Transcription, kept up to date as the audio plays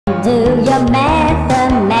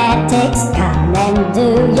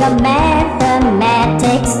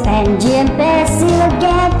Benji and Bessie will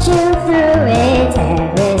get you through it.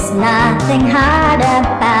 There is nothing hard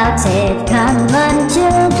about it. Come on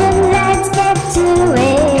children, let's get to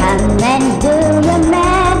it. Come and do your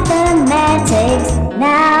mathematics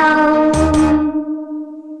now.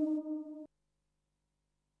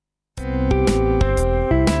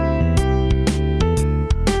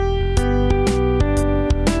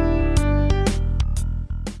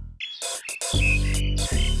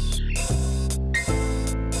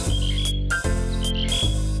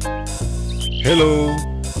 Hello,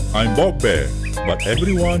 I'm Bob Bear, but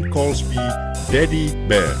everyone calls me Daddy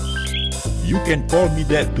Bear. You can call me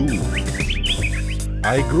that too.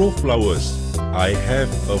 I grow flowers. I have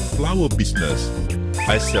a flower business.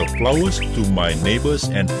 I sell flowers to my neighbors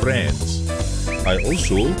and friends. I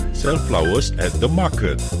also sell flowers at the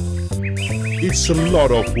market. It's a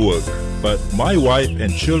lot of work, but my wife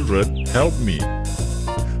and children help me.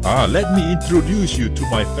 Let me introduce you to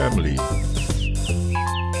my family.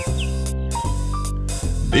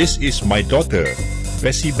 This is my daughter,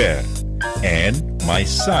 Bessie Bear, and my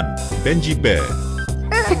son, Benji Bear.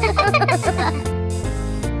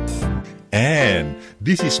 And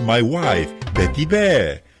this is my wife, Betty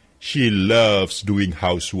Bear. She loves doing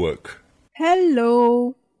housework.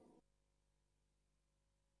 Hello.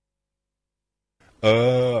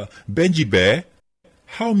 Benji Bear,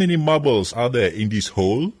 how many marbles are there in this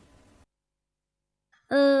hole?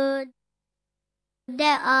 There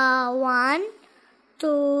are 1,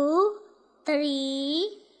 2,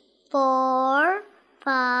 3, 4,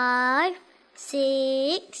 5,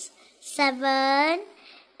 6, 7,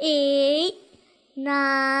 8,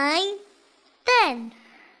 9, 10.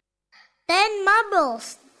 10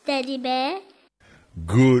 marbles, Teddy Bear.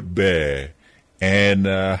 Good Bear. And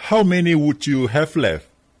how many would you have left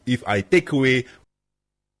if I take away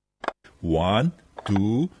 1,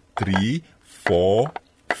 2, 3, 4,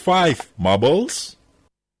 5 marbles?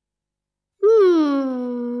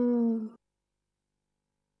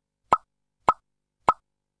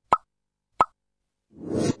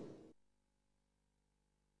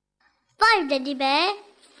 Five, Daddy Bear.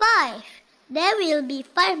 5. There will be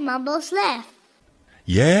 5 marbles left.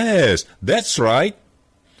 Yes, that's right.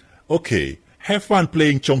 Okay, have fun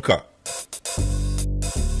playing Chongka.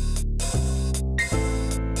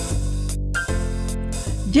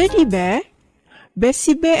 Daddy Bear,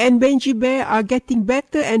 Bessie Bear and Benji Bear are getting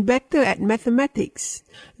better and better at mathematics.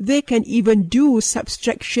 They can even do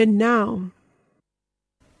subtraction now.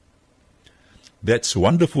 That's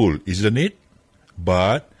wonderful, isn't it?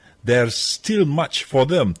 But there's still much for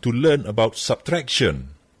them to learn about subtraction.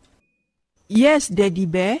 Yes, Daddy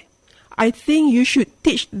Bear. I think you should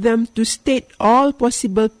teach them to state all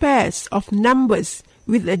possible pairs of numbers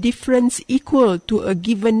with a difference equal to a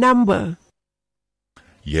given number.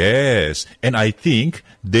 Yes, and I think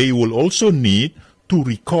they will also need to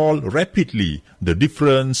recall rapidly the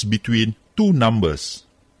difference between two numbers.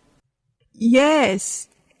 Yes,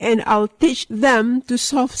 and I'll teach them to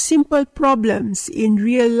solve simple problems in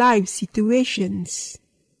real-life situations.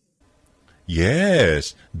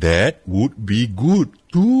 Yes, that would be good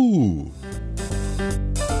too.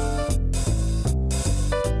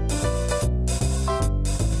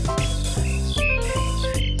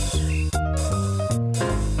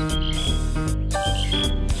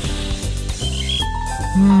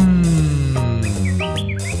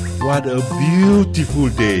 What a beautiful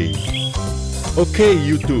day. Okay,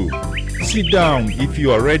 you two, sit down if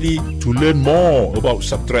you are ready to learn more about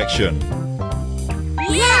subtraction.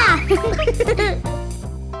 Yeah!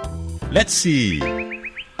 Let's see.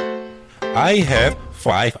 I have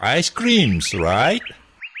 5 ice creams, right?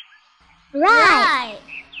 Right!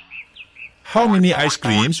 How many ice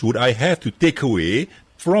creams would I have to take away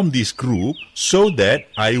from this group so that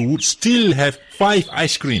I would still have 5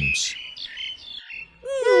 ice creams?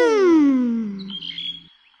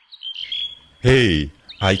 Hey,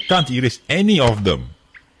 I can't erase any of them.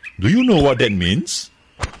 Do you know what that means?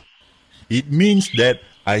 It means that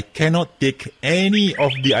I cannot take any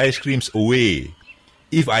of the ice creams away.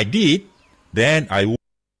 If I did, then I would.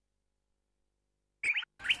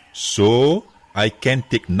 So, I can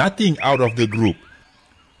take nothing out of the group.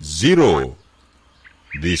 0.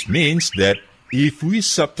 This means that if we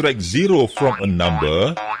subtract 0 from a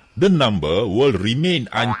number, the number will remain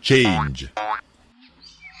unchanged.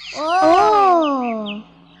 Oh!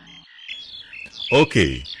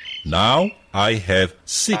 Okay, now I have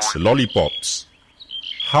 6 lollipops.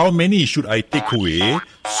 How many should I take away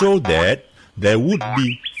so that there would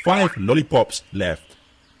be 5 lollipops left?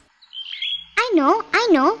 I know.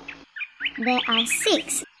 There are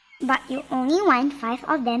 6, but you only want 5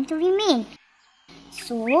 of them to remain.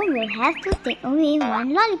 So we'll have to take away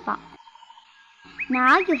one lollipop.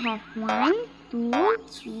 Now you have 1, 2,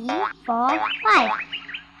 3, 4, 5. 5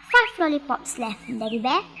 lollipops left, Daddy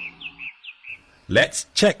Bear. Let's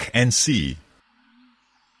check and see.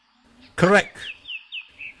 Correct.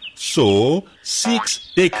 So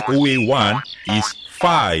 6 take away 1 is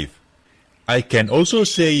 5. I can also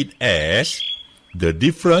say it as the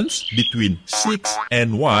difference between 6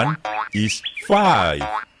 and 1 is 5.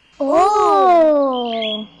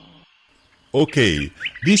 Oh! Okay,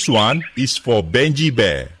 this one is for Benji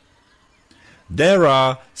Bear. There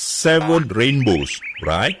are 7 rainbows,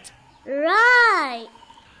 right? Right.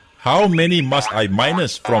 How many must I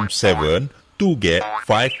minus from 7 to get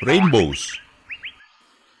 5 rainbows?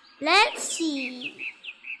 Let's see.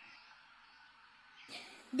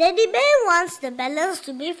 Daddy Bear wants the balance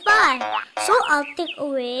to be 5, so I'll take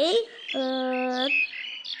away 2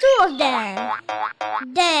 of them.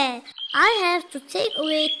 There, I have to take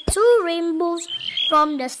away 2 rainbows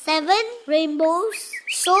from the 7 rainbows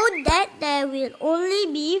so that there will only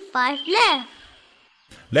be 5 left.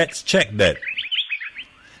 Let's check that.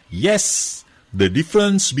 Yes, the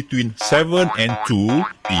difference between 7 and 2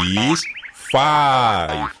 is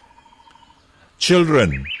 5.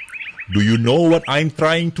 Children, do you know what I'm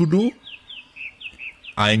trying to do?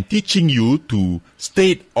 I'm teaching you to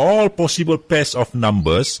state all possible pairs of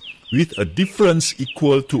numbers with a difference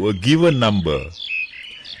equal to a given number.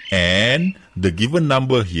 And the given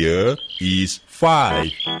number here is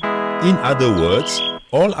 5. In other words,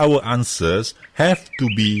 all our answers have to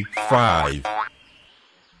be 5.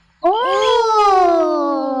 Oh!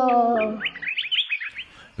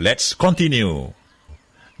 Let's continue.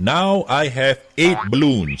 Now I have 8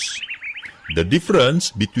 balloons. The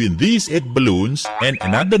difference between these 8 balloons and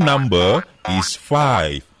another number is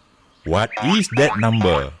 5. What is that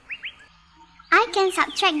number? I can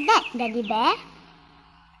subtract that, Daddy Bear.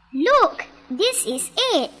 Look, this is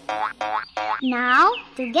 8. Now,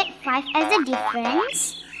 to get 5 as a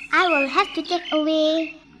difference, I will have to take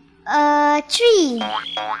away 3.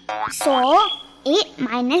 So, 8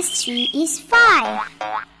 minus 3 is 5.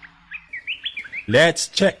 Let's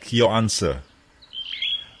check your answer.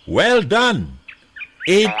 Well done!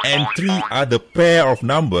 8 and 3 are the pair of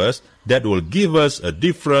numbers that will give us a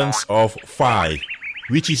difference of 5,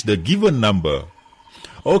 which is the given number.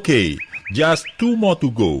 Okay, just 2 more to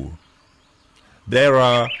go. There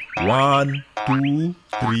are 1, 2,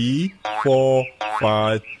 3, 4,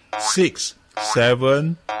 5, 6,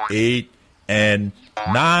 7, 8, and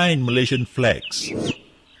 9 Malaysian flags.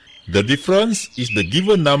 The difference is the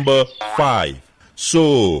given number 5.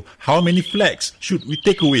 So, how many flags should we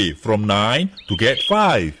take away from 9 to get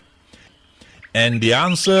 5? And the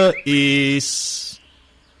answer is...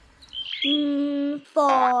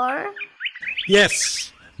 4.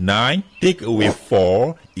 Yes, 9 take away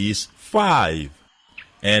 4 is 5.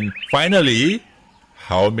 And finally,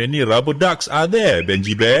 how many rubber ducks are there,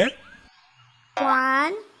 Benji Bear?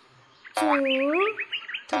 1, 2,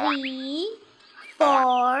 3,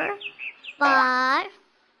 4, 5,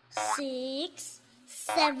 6,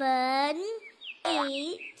 7,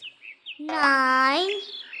 8, 9,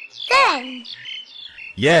 10.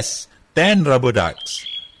 Yes, 10 rubber ducks.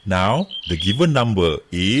 Now, the given number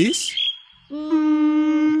is...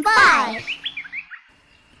 5.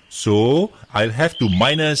 So, I'll have to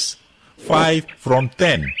minus 5 from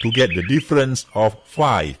 10 to get the difference of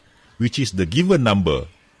 5, which is the given number.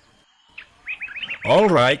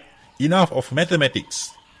 Alright, enough of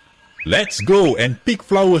mathematics. Let's go and pick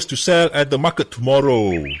flowers to sell at the market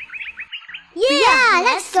tomorrow. Yeah,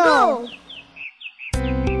 let's go.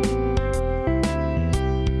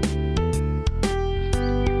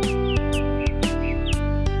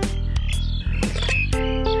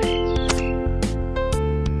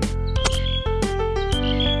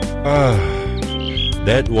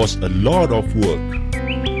 That was a lot of work.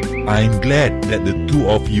 I'm glad that the 2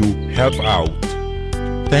 of you helped out.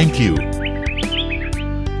 Thank you.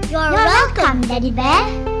 You're welcome, Daddy Bear.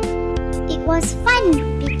 It was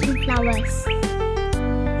fun picking flowers.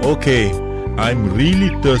 Okay, I'm really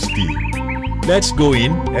thirsty. Let's go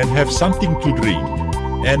in and have something to drink,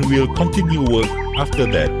 and we'll continue work after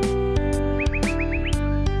that.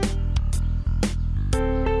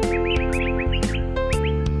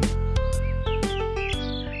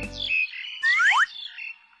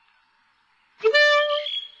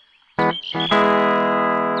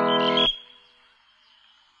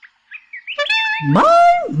 My!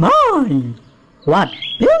 What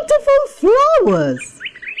beautiful flowers!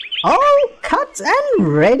 All cut and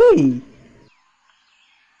ready.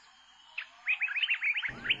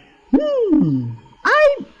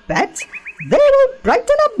 I bet they will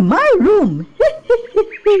brighten up my room.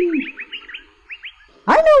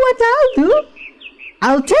 I know what I'll do.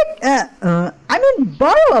 I'll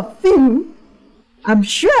borrow a few. I'm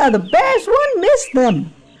sure the bears won't miss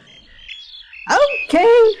them.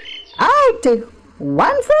 Okay, I'll take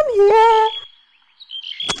one from here,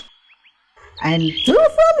 and two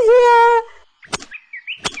from here,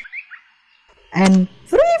 and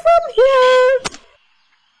three from here,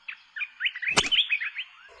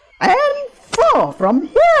 and four from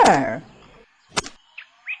here.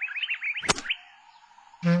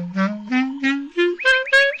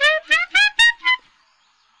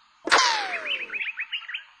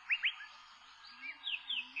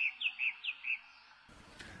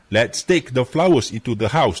 Let's take the flowers into the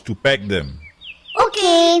house to pack them.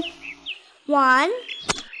 Okay. 1,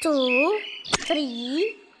 2,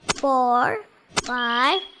 3, 4,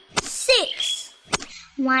 5, 6.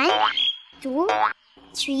 1, 2,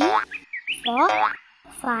 3, 4,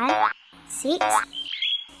 5, 6.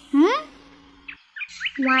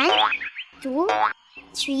 1, 2,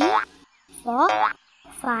 3, 4,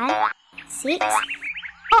 5, 6.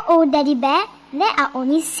 Uh-oh, Daddy Bear, there are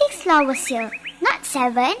only 6 flowers here, not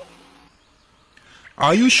 7.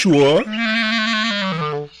 Are you sure?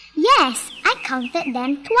 Yes, I counted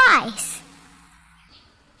them twice.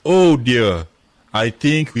 Oh dear, I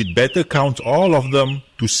think we'd better count all of them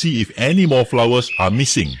to see if any more flowers are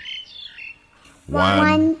missing.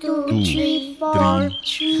 1, 2, 3, 4,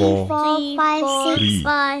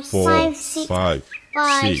 5, 6,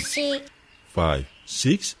 5,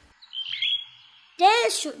 6. There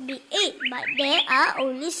should be 8, but there are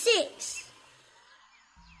only 6.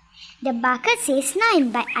 The bucket says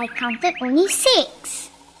 9, but I counted only 6.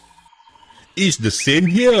 It's the same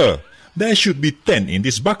here. There should be 10 in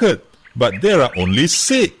this bucket, but there are only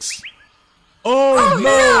 6. Oh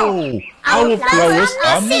no! Our flowers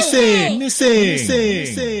are missing!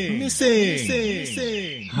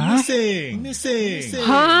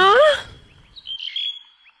 Huh?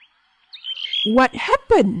 What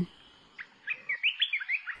happened?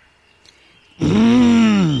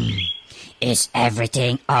 Is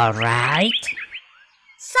everything alright?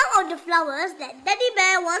 Some of the flowers that Daddy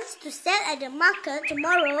Bear wants to sell at the market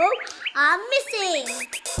tomorrow are missing.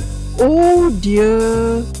 Oh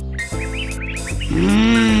dear.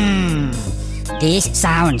 This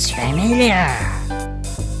sounds familiar.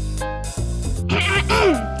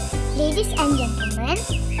 Ladies and gentlemen,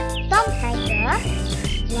 Tom Tiger,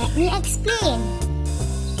 let me explain.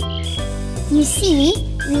 You see,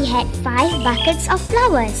 we had 5 buckets of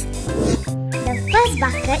flowers. The first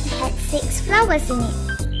bucket had 6 flowers in it.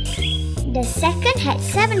 The second had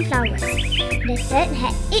 7 flowers. The third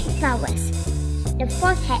had 8 flowers. The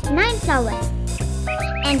fourth had 9 flowers.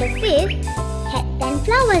 And the fifth had 10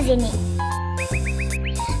 flowers in it.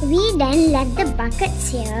 We then left the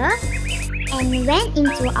buckets here and went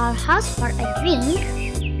into our house for a drink.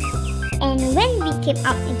 And when we came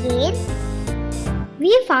out again,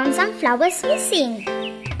 we found some flowers missing.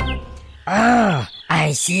 Oh,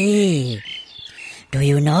 I see. Do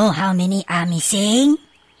you know how many are missing?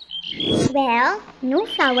 Well, no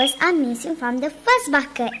flowers are missing from the first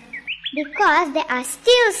bucket because there are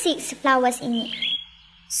still 6 flowers in it.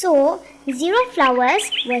 So, 0 flowers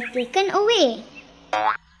were taken away.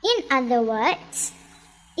 In other words,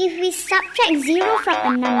 if we subtract 0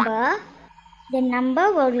 from a number, the number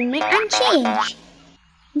will remain unchanged.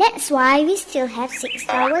 That's why we still have 6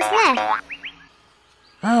 flowers left.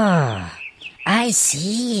 Oh, I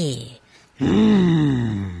see.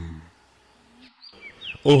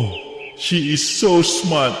 Oh, she is so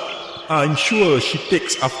smart. I'm sure she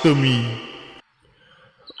takes after me.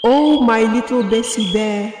 Oh, my little Bessie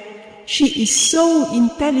Bear. She is so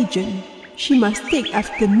intelligent. She must take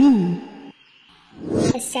after me.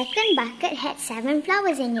 The second bucket had 7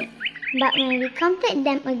 flowers in it. But when we counted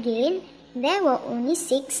them again, there were only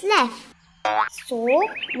 6 left. So, 1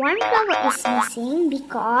 flower is missing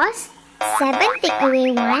because 7 take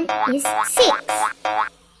away 1 is 6.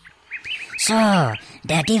 So,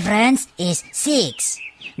 the difference is 6.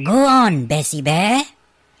 Go on, Bessie Bear.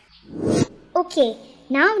 Okay,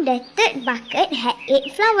 now the third bucket had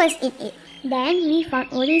 8 flowers in it. Then we found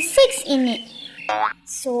only 6 in it.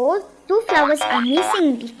 So, 2 flowers are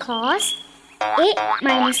missing because 8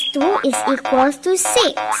 minus 2 is equals to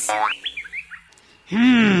 6.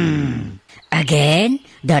 Again,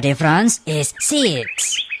 the difference is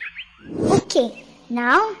 6. Okay,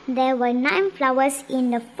 now there were 9 flowers in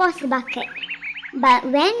the fourth bucket. But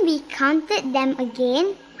when we counted them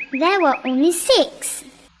again, there were only 6.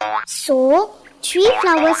 So, 3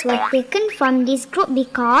 flowers were taken from this group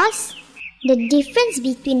because the difference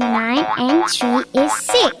between 9 and 3 is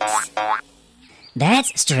 6.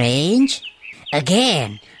 That's strange.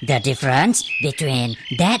 Again, the difference between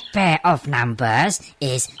that pair of numbers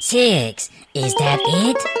is 6. Is that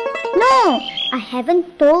it? No, I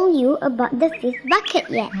haven't told you about the fifth bucket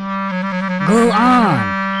yet. Go on,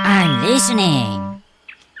 I'm listening.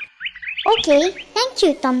 Okay, thank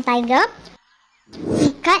you, Tom Tiger.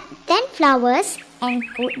 We cut 10 flowers and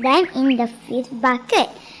put them in the fifth bucket.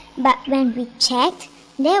 But when we checked,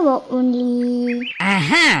 there were only...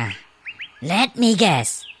 Aha! Let me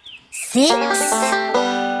guess. 6?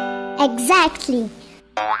 Exactly.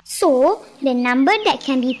 So, the number that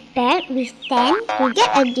can be paired with 10 to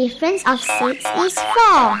get a difference of 6 is 4.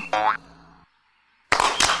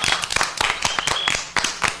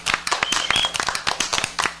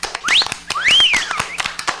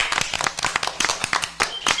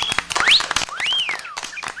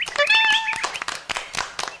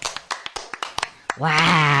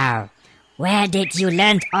 Wow! Where did you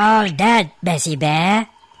learn all that, Bessie Bear?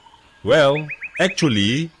 Well,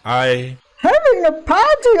 actually, Having a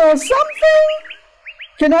party or something?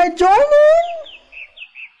 Can I join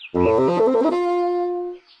in?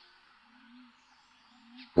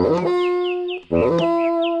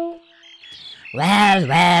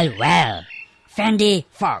 Well. Fendi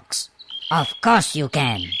Fox. Of course you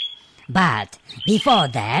can. But before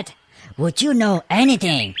that, would you know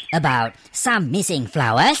anything about some missing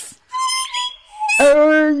flowers?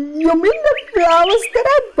 You mean the flowers that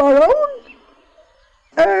I borrowed?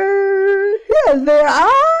 Here they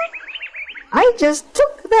are. I just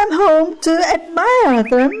took them home to admire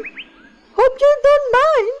them. Hope you don't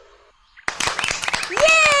mind.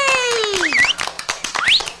 Yay!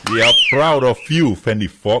 we are proud of you, Fendi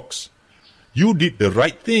Fox. You did the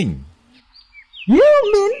right thing. You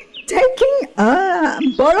mean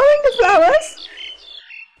borrowing the flowers?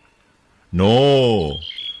 No,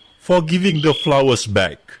 for giving the flowers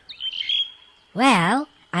back. Well,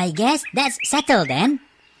 I guess that's settled then.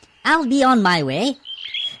 I'll be on my way.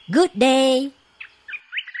 Good day.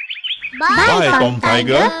 Bye, Tom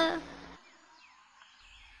Tiger.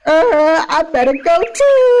 I better go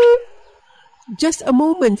too. Just a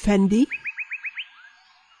moment, Fendi.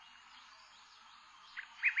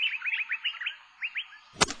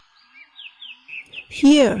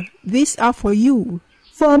 Here, these are for you.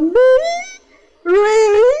 For me?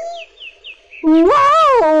 Really?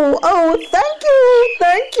 Wow! Oh, thank you.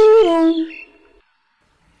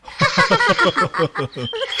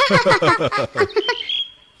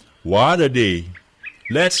 What a day.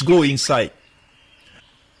 Let's go inside.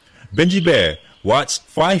 Benji Bear, what's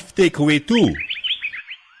 5 takeaway 2?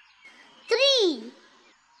 3.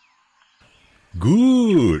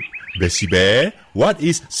 Good. Bessie Bear, what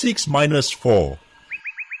is 6 minus 4?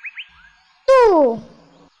 2.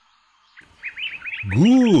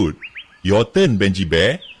 Good. Your turn, Benji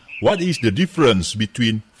Bear. What is the difference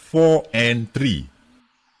between 4 and 3?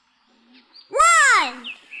 1.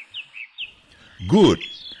 Good.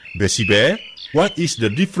 Bessie Bear, what is the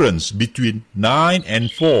difference between 9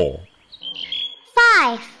 and 4?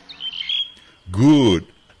 5. Good.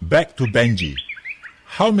 Back to Benji.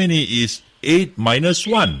 How many is 8 minus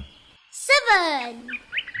 1? 7.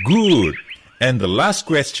 Good. And the last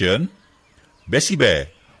question, Bessie Bear,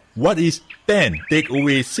 what is 10 take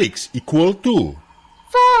away 6 equal to?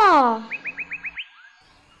 4.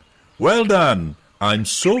 Well done. I'm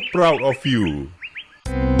so proud of you.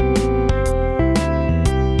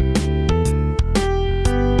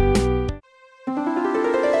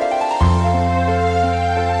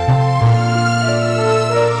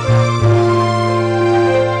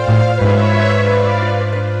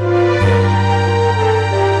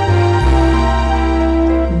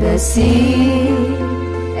 Bessie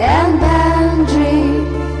and Benji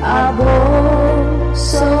are both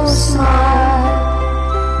so smart.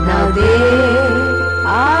 Now they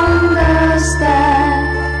understand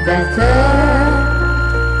better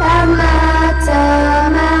and mathematics.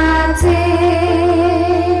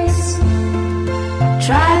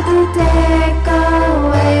 Try to take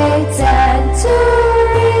away 10 to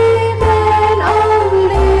remain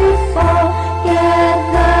only 4. Get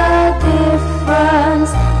the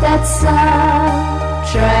difference. That's subtraction.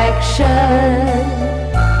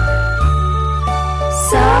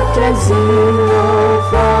 Subtract 0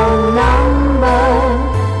 from number,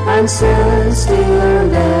 answer still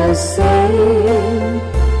the same.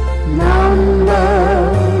 Number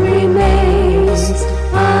remains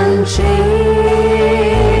unchanged.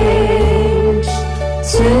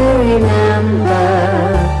 To remember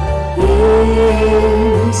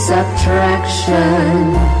in subtraction,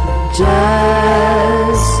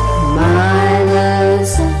 just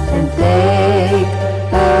minus and take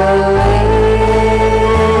away.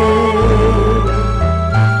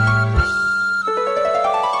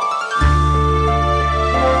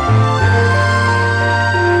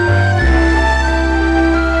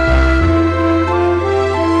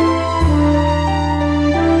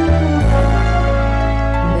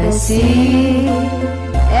 Bessie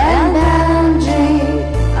and Benji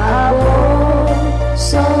are both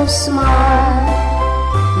so smart.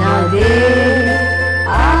 Now they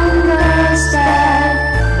understand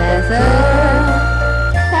better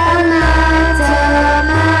than mathematics.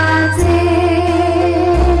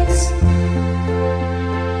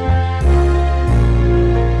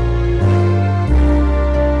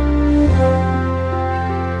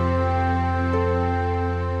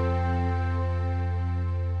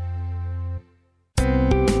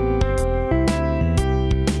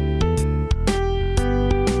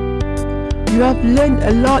 You have learned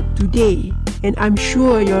a lot today, and I'm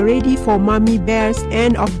sure you're ready for Mommy Bear's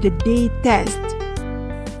end of the day test.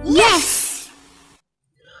 Yes!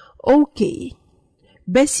 Okay,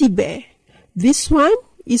 Bessie Bear, this one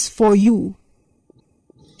is for you.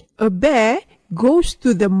 A bear goes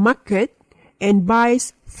to the market and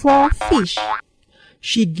buys 4 fish.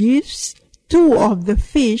 She gives 2 of the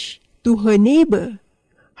fish to her neighbor.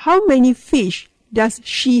 How many fish does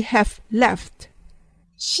she have left?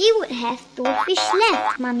 She would have 2 fish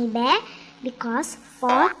left, Mommy Bear, because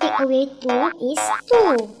 4 take away 2 is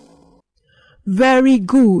 2. Very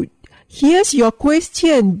good. Here's your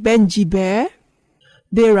question, Benji Bear.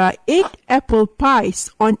 There are 8 apple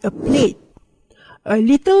pies on a plate. A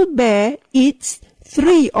little bear eats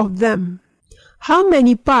 3 of them. How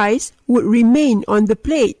many pies would remain on the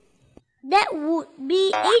plate? That would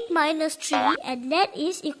be 8 minus 3, and that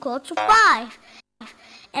is equal to 5.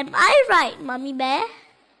 Am I right, Mommy Bear?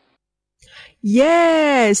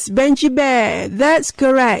 Yes, Benji Bear, that's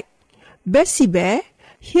correct. Bessie Bear,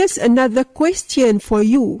 here's another question for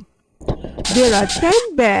you. There are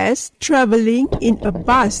 10 bears traveling in a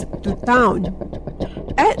bus to town.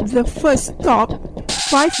 At the first stop,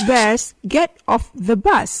 5 bears get off the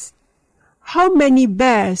bus. How many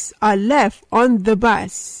bears are left on the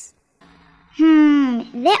bus?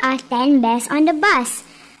 There are 10 bears on the bus.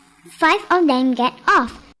 5 of them get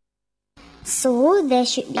off. So there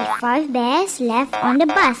should be 5 bears left on the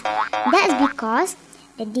bus. That's because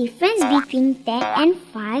the difference between 10 and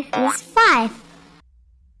 5 is 5.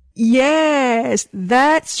 Yes,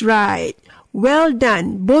 that's right. Well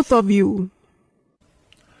done, both of you.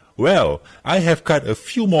 Well, I have cut a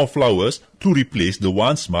few more flowers to replace the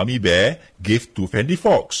ones Mommy Bear gave to Fendi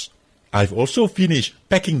Fox. I've also finished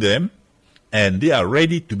packing them, and they are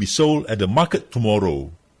ready to be sold at the market tomorrow.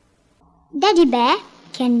 Daddy Bear,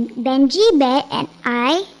 can Benji Bear and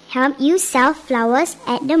I help you sell flowers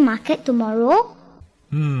at the market tomorrow?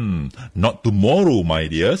 Not tomorrow, my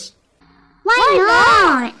dears. Why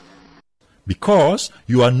not? Because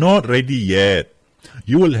you are not ready yet.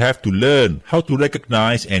 You will have to learn how to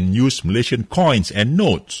recognize and use Malaysian coins and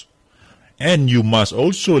notes. And you must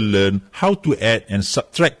also learn how to add and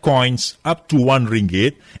subtract coins up to 1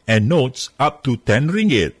 ringgit and notes up to 10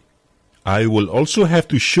 ringgit. I will also have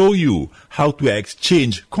to show you how to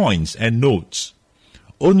exchange coins and notes.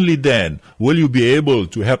 Only then will you be able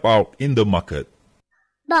to help out in the market.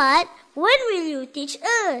 But when will you teach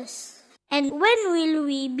us? And when will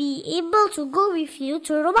we be able to go with you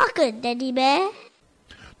to the market, Daddy Bear?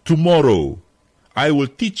 Tomorrow. I will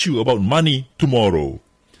teach you about money tomorrow.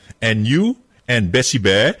 And you and Bessie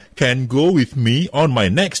Bear can go with me on my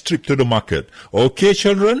next trip to the market. Okay,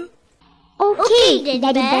 children? Okay,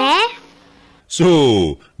 Daddy Bear.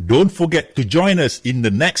 So, don't forget to join us in the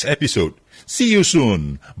next episode. See you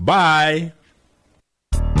soon. Bye.